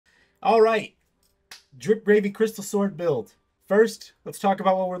All right, Drip Gravy Crystal Sword build. First, let's talk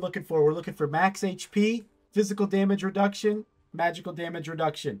about what we're looking for. We're looking for max HP, physical damage reduction, magical damage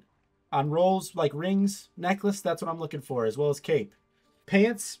reduction. On rolls like rings, necklace, that's what I'm looking for, as well as cape.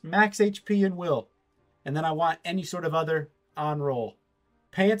 Pants, max HP and will. And then I want any sort of other on roll.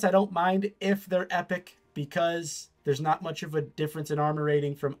 Pants, I don't mind if they're epic because there's not much of a difference in armor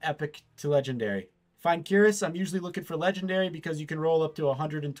rating from epic to legendary. Find Curious, I'm usually looking for legendary because you can roll up to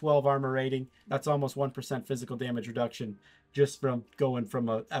 112 armor rating. That's almost 1% physical damage reduction just from going from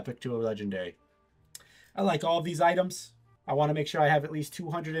an epic to a legendary. I like all of these items. I want to make sure I have at least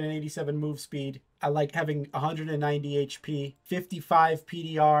 287 move speed. I like having 190 HP, 55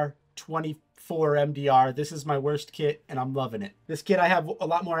 PDR, 24 MDR. This is my worst kit, and I'm loving it. This kit, I have a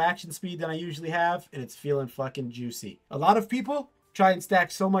lot more action speed than I usually have, and it's feeling fucking juicy. A lot of people try and stack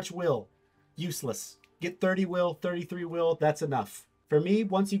so much will. Useless. Get 30 will, 33 will, that's enough. For me,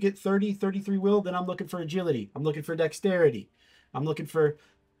 once you get 30, 33 will, then I'm looking for agility. I'm looking for dexterity. I'm looking for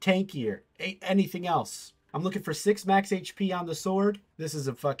tankier, anything else. I'm looking for 6 max HP on the sword. This is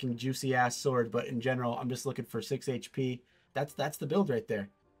a fucking juicy ass sword, but in general, I'm just looking for 6 HP. That's the build right there.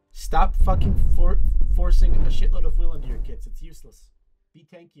 Stop fucking forcing a shitload of will into your kits. It's useless. Be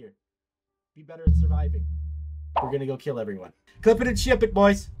tankier. Be better at surviving. We're gonna go kill everyone. Clip it and ship it,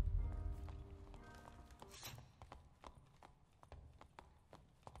 boys.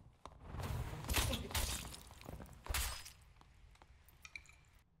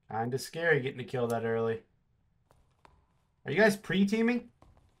 Kinda scary getting to kill that early. Are you guys pre-teaming?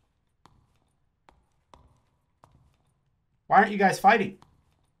 Why aren't you guys fighting?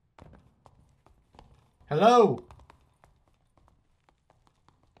 Hello?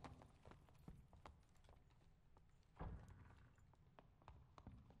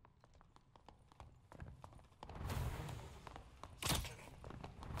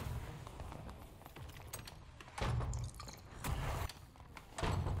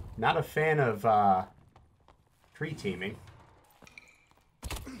 Not a fan of pre-teaming.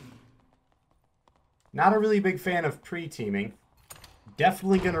 Not a really big fan of pre-teaming.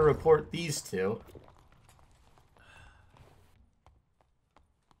 Definitely going to report these two.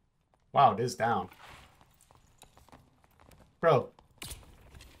 Wow, it is down. Bro.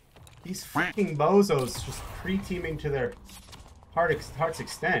 These fucking bozos just pre-teaming to their heart's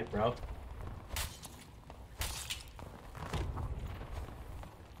extent, bro.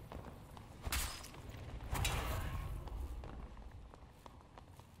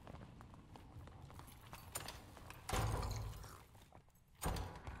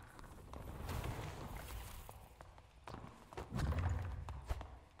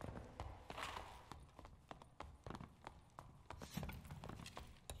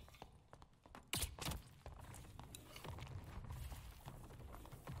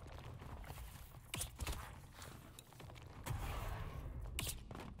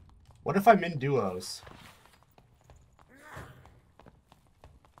 What if I'm in duos?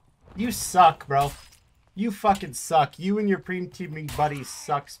 You suck, bro. You fucking suck. You and your pre-teaming buddies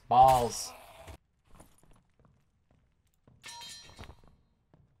sucks balls.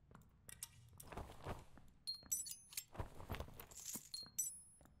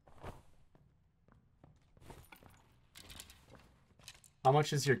 How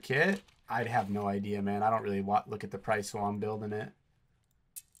much is your kit? I'd have no idea, man. I don't really look at the price while I'm building it.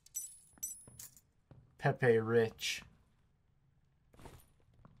 Pepe Rich.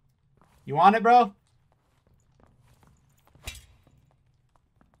 You want it, bro?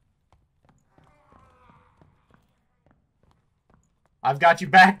 I've got you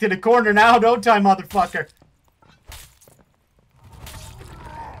back to the corner now, don't I, motherfucker?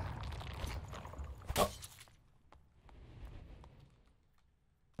 Oh.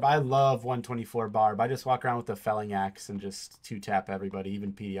 I love 124 barb. I just walk around with a felling axe and just two-tap everybody,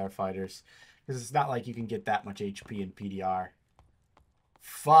 even PDR fighters. Because it's not like you can get that much HP in PDR.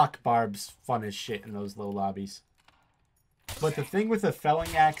 Fuck, Barb's fun as shit in those low lobbies. But the thing with a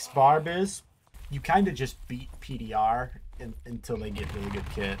felling axe Barb is, you kind of just beat PDR until they get really good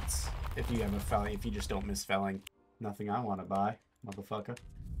kits. If you have a felling, if you just don't miss felling. Nothing I want to buy, motherfucker.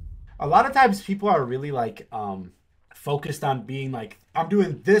 A lot of times people are really like, focused on being like, I'm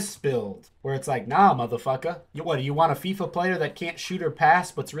doing this build, where it's like, nah, motherfucker. What, do you want a FIFA player that can't shoot or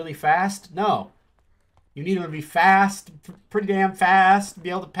pass but's really fast? No. You need him to be fast, pretty damn fast, be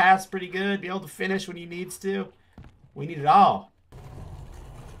able to pass pretty good, be able to finish when he needs to. We need it all.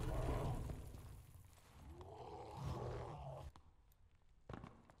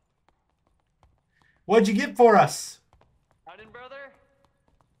 What'd you get for us? Pardon, brother?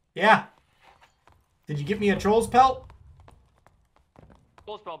 Yeah. Did you get me a troll's pelt?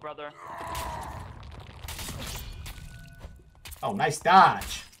 Full spell, brother. Oh, nice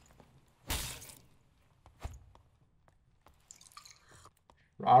dodge.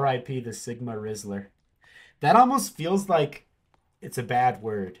 R.I.P. the Sigma Rizzler. That almost feels like it's a bad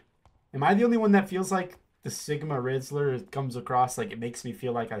word. Am I the only one that feels like the Sigma Rizzler comes across like it makes me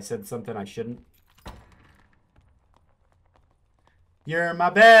feel like I said something I shouldn't? You're my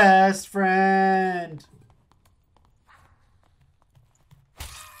best friend.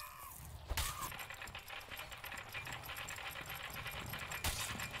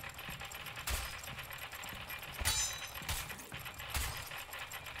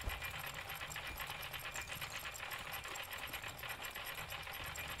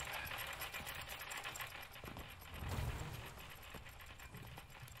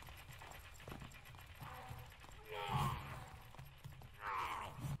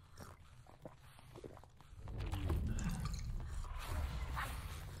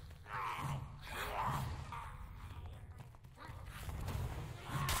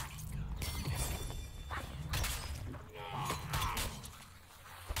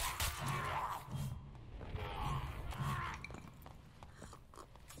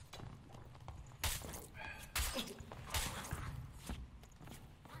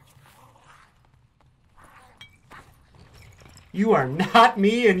 You are not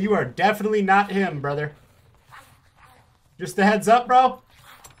me, and you are definitely not him, brother. Just a heads up, bro.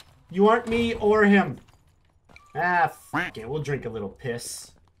 You aren't me or him. Ah, fuck it. We'll drink a little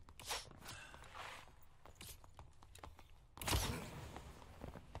piss.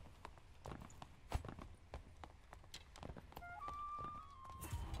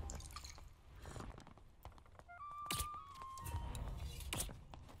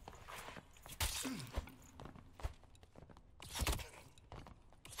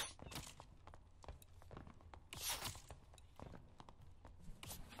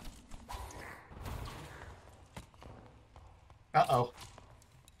 Uh-oh.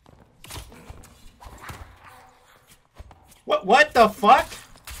 What the fuck?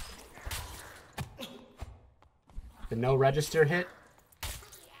 The no register hit?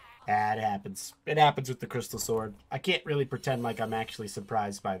 Ah, it happens. It happens with the Crystal Sword. I can't really pretend like I'm actually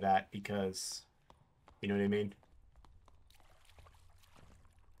surprised by that because, you know what I mean?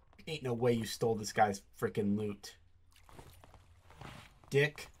 Ain't no way you stole this guy's freaking loot.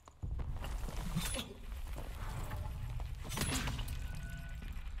 Dick.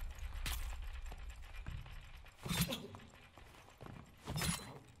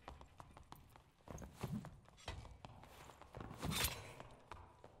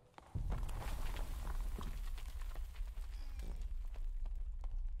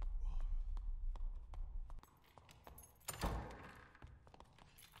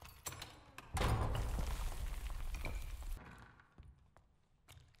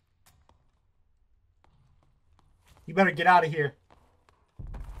 You better get out of here,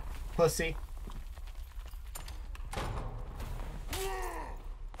 pussy.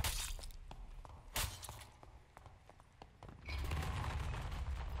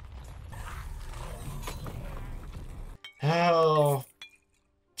 Oh.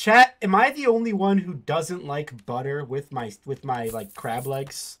 Chat, am I the only one who doesn't like butter with my like crab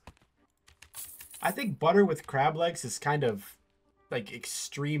legs? I think butter with crab legs is kind of like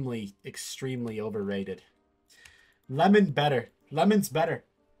extremely overrated. Lemon better. Lemon's better.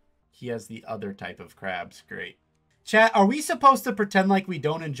 He has the other type of crabs. Great. Chat, are we supposed to pretend like we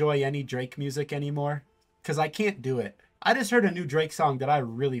don't enjoy any Drake music anymore? Because I can't do it. I just heard a new Drake song that I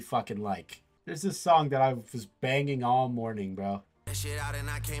really fucking like. There's this song that I was banging all morning, bro.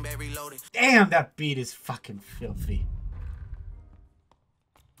 Damn, that beat is fucking filthy.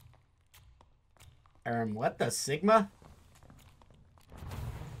 What the Sigma?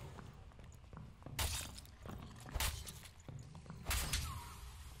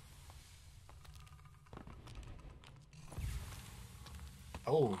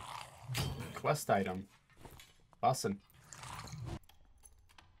 Oh, quest item. Awesome.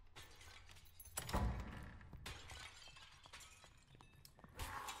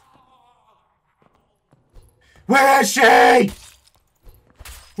 Where is she?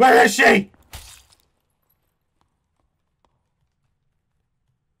 Where is she?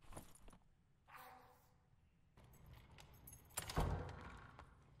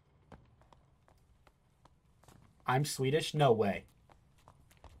 I'm Swedish? No way.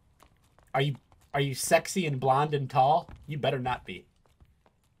 Are you sexy and blonde and tall? You better not be.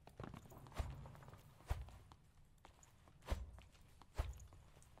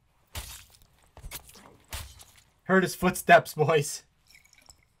 Heard his footsteps, boys.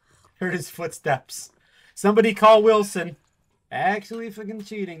 Heard his footsteps. Somebody call Wilson. Actually fucking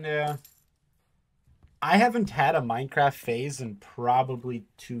cheating there. I haven't had a Minecraft phase in probably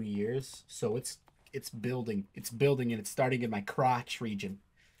 2 years, so it's building. It's building and it's starting in my crotch region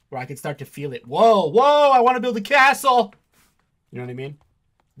where I can start to feel it. Whoa, whoa, I want to build a castle. You know what I mean?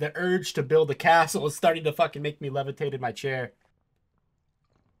 The urge to build a castle is starting to fucking make me levitate in my chair.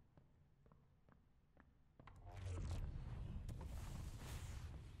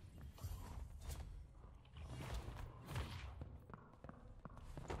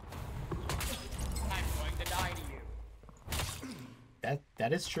 I'm going to die to you.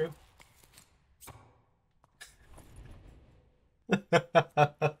 That is true.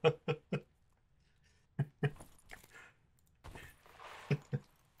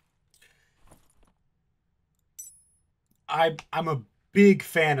 I'm a big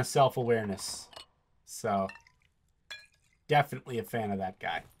fan of self-awareness. So, definitely a fan of that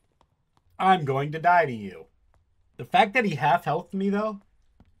guy. I'm going to die to you. The fact that he half-healthed me, though,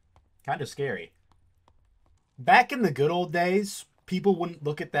 kind of scary. Back in the good old days, people wouldn't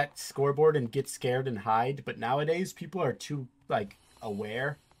look at that scoreboard and get scared and hide, but nowadays, people are too, like,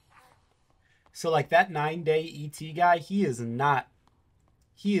 aware. So, like, that 9-day ET guy, he is not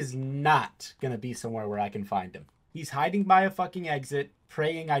gonna be somewhere where I can find him. He's hiding by a fucking exit,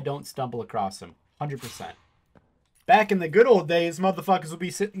 praying I don't stumble across him. 100%. Back in the good old days, motherfuckers would be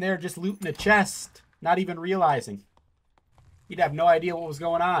sitting there just looting a chest, not even realizing. You'd have no idea what was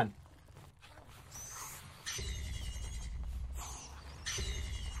going on.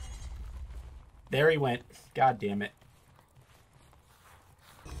 There he went. God damn it.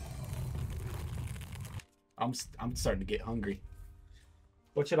 I'm starting to get hungry.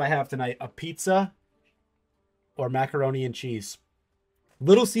 What should I have tonight? A pizza or macaroni and cheese?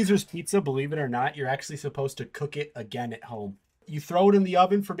 Little Caesar's Pizza, believe it or not, you're actually supposed to cook it again at home. You throw it in the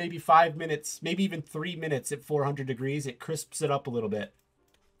oven for maybe 5 minutes, maybe even 3 minutes at 400 degrees. It crisps it up a little bit.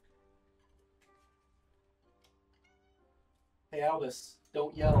 Hey, Albus,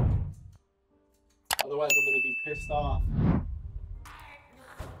 don't yell. Otherwise, I'm going to be pissed off.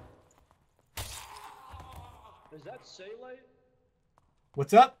 Is that Saylay?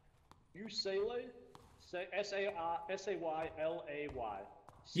 What's up? You Saylay? S-A-Y-L-A-Y.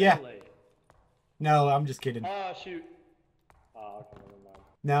 Yeah. Saylay. No, I'm just kidding. Ah, shoot. Oh, okay, never mind.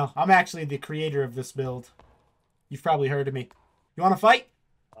 No, I'm actually the creator of this build. You've probably heard of me. You want to fight?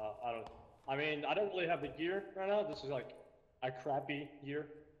 I mean, I don't really have the gear right now. This is like a crappy gear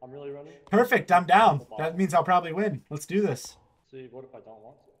I'm really running. Perfect, I'm down. That means I'll probably win. Let's do this. See, what if I don't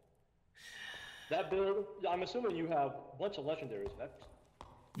want to? That build, I'm assuming you have a bunch of legendaries.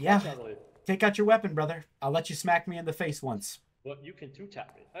 Yeah. That's not really... Take out your weapon, brother. I'll let you smack me in the face once. But you can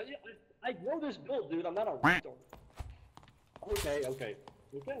two-tap me. I know this build, dude. I'm not a random. Okay.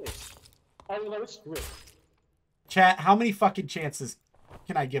 I don't know, it's strict. Chat, how many fucking chances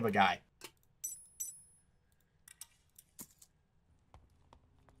can I give a guy?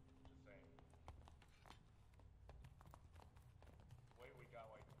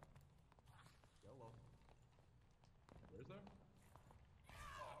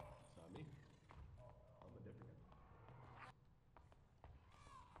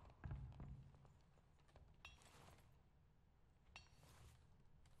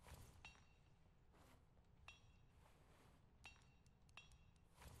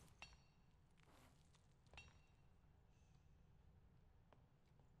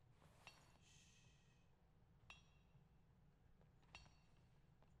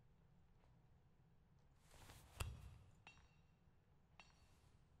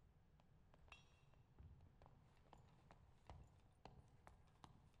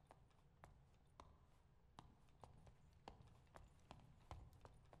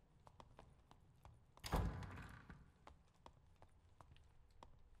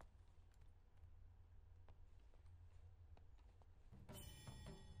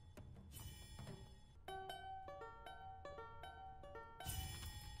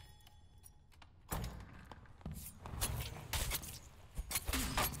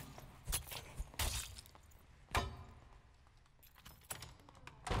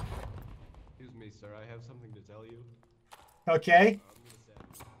 Excuse me, sir. I have something to tell you. Okay.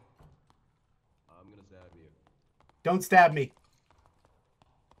 I'm gonna stab you. Don't stab me.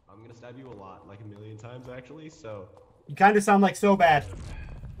 I'm gonna stab you a lot, like a million times actually, so... You kind of sound like so bad.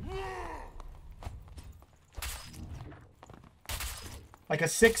 Like a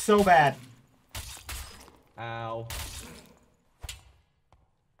sick so bad. Ow.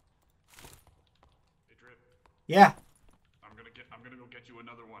 Hey, Drip. Yeah. I'm gonna go get you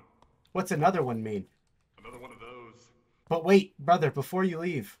another one. What's another one mean? Another one of those. But wait, brother, before you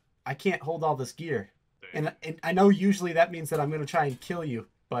leave, I can't hold all this gear. Say And I know usually that means that I'm gonna try and kill you,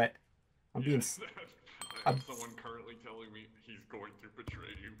 but I'm being. I have someone currently telling me he's going to betray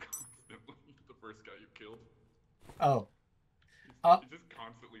you constantly. The first guy you killed. Oh. He's just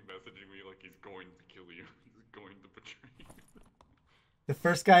constantly messaging me like he's going to kill you. He's going to betray you. The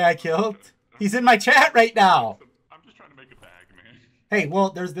first guy I killed? He's in my chat right now. I'm just trying to make a bag, man. Hey, well,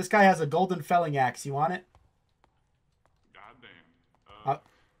 this guy has a golden felling axe. You want it? Goddamn.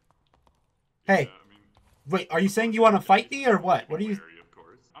 Hey. Yeah, I mean, Wait, are you saying you want to fight me or what? What are you? Of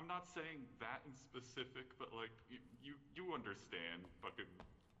course. I'm not saying that in specific, but like you understand. Fucking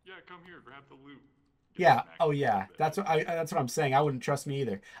yeah, come here, grab the loot. Yeah. Oh yeah. That's what I'm saying. I wouldn't trust me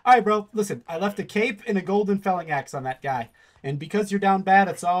either. All right, bro. Listen, I left a cape and a golden felling axe on that guy, and because you're down bad,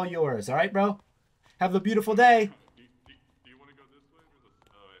 it's all yours. All right, bro. Have a beautiful day. Do you want to go this way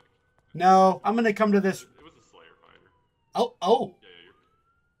or this? No, I'm gonna come to this. It was a Slayer fighter. Oh. Yeah.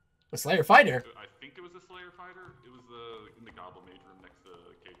 A Slayer fighter. I think it was a Slayer fighter. It was in the Goblin Mage room next to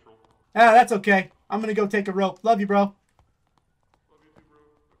Catrol. Ah, that's okay. I'm gonna go take a rope. Love you, bro. Love you too, bro.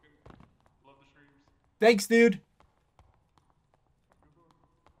 Fucking love the streams. Thanks, dude.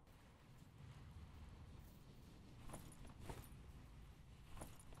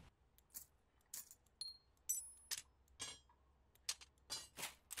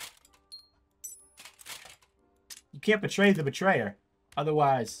 You can't betray the betrayer.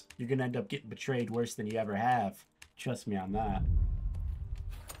 Otherwise, you're gonna end up getting betrayed worse than you ever have. Trust me on that.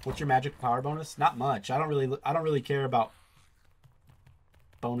 What's your magic power bonus? Not much. I don't really care about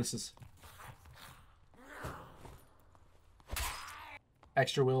bonuses.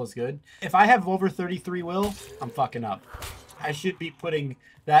 Extra will is good. If I have over 33 will, I'm fucking up. I should be putting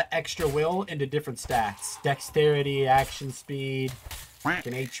that extra will into different stats. Dexterity, action speed,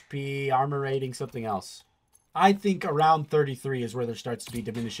 an HP, armor rating, something else. I think around 33 is where there starts to be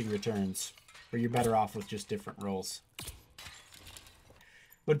diminishing returns, where you're better off with just different rolls.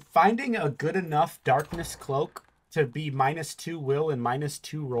 But finding a good enough darkness cloak to be -2 will and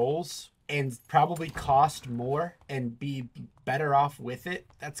 -2 rolls and probably cost more and be better off with it,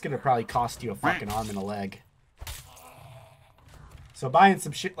 that's going to probably cost you a fucking arm and a leg. So buying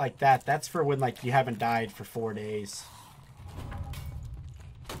some shit like that, that's for when like you haven't died for 4 days.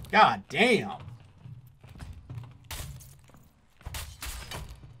 God damn.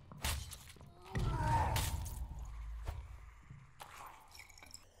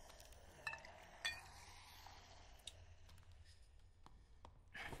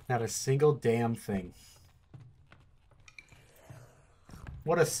 Not a single damn thing.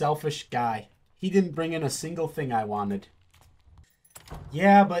 What a selfish guy. He didn't bring in a single thing I wanted.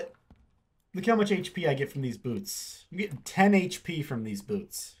 Yeah, but look how much HP I get from these boots. I'm getting 10 HP from these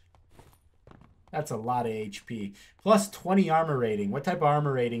boots. That's a lot of HP. Plus 20 armor rating. What type of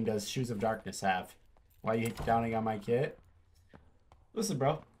armor rating does Shoes of Darkness have? Why are you downing on my kit? Listen,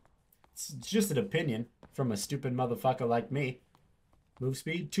 bro. It's just an opinion from a stupid motherfucker like me. Move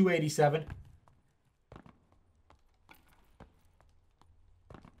speed, 287.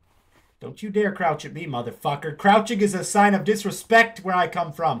 Don't you dare crouch at me, motherfucker. Crouching is a sign of disrespect where I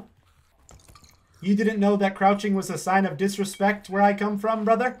come from. You didn't know that crouching was a sign of disrespect where I come from,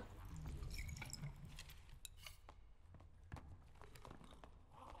 brother?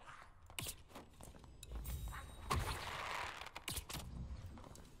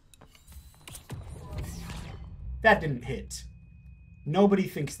 That didn't hit. Nobody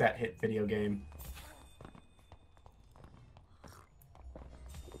thinks that hit, video game.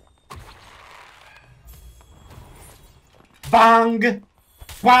 Bang!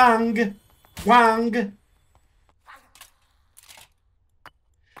 Bang! Bang!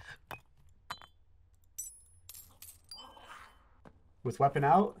 With weapon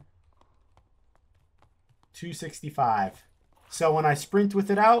out? 265. So when I sprint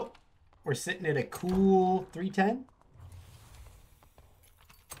with it out, we're sitting at a cool 310.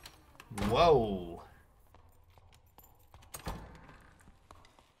 Whoa.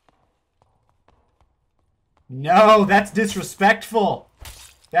 No, that's disrespectful.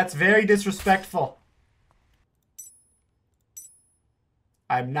 That's very disrespectful.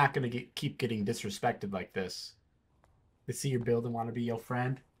 I'm not going to keep getting disrespected like this. They see your build and want to be your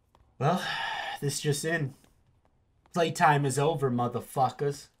friend. Well, this just in. Playtime is over,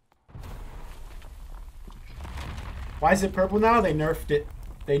 motherfuckers. Why is it purple now? They nerfed it.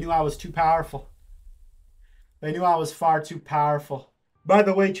 They knew I was too powerful. They knew I was far too powerful. By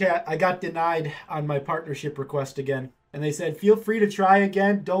the way, chat, I got denied on my partnership request again. And they said, feel free to try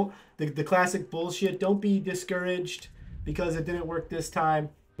again. Don't, the classic bullshit, don't be discouraged because it didn't work this time.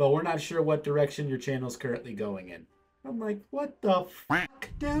 But we're not sure what direction your channel's currently going in. I'm like, what the fuck,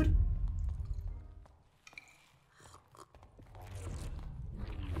 dude?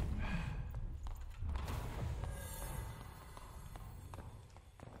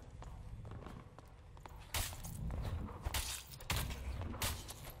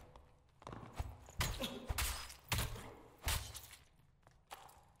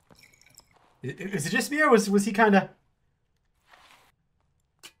 Is it just me, or was he kind of...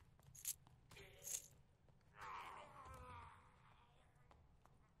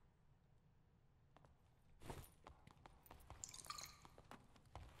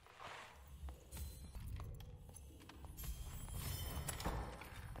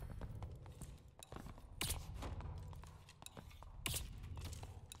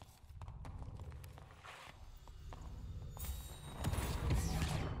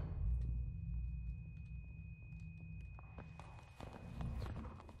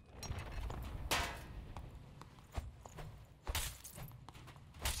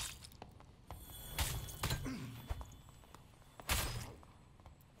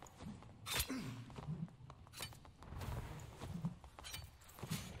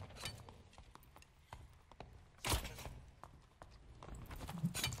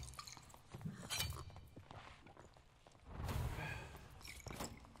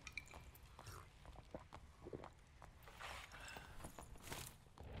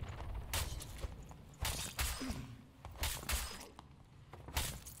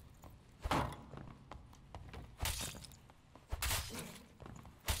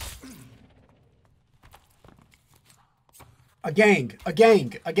 A gang, a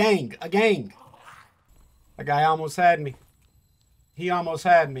gang, a gang, a gang. That guy almost had me. He almost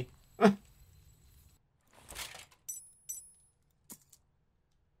had me.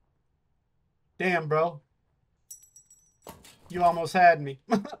 Damn, bro. You almost had me.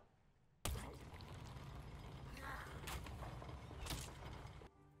 All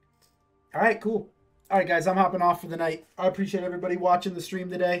right, cool. All right, guys, I'm hopping off for the night. I appreciate everybody watching the stream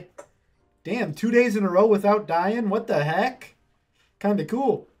today. Damn, 2 days in a row without dying? What the heck? Kind of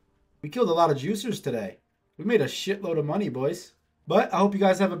cool. We killed a lot of juicers today. We made a shitload of money, boys. But I hope you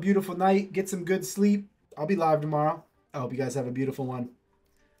guys have a beautiful night. Get some good sleep. I'll be live tomorrow. I hope you guys have a beautiful one.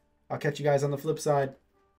 I'll catch you guys on the flip side.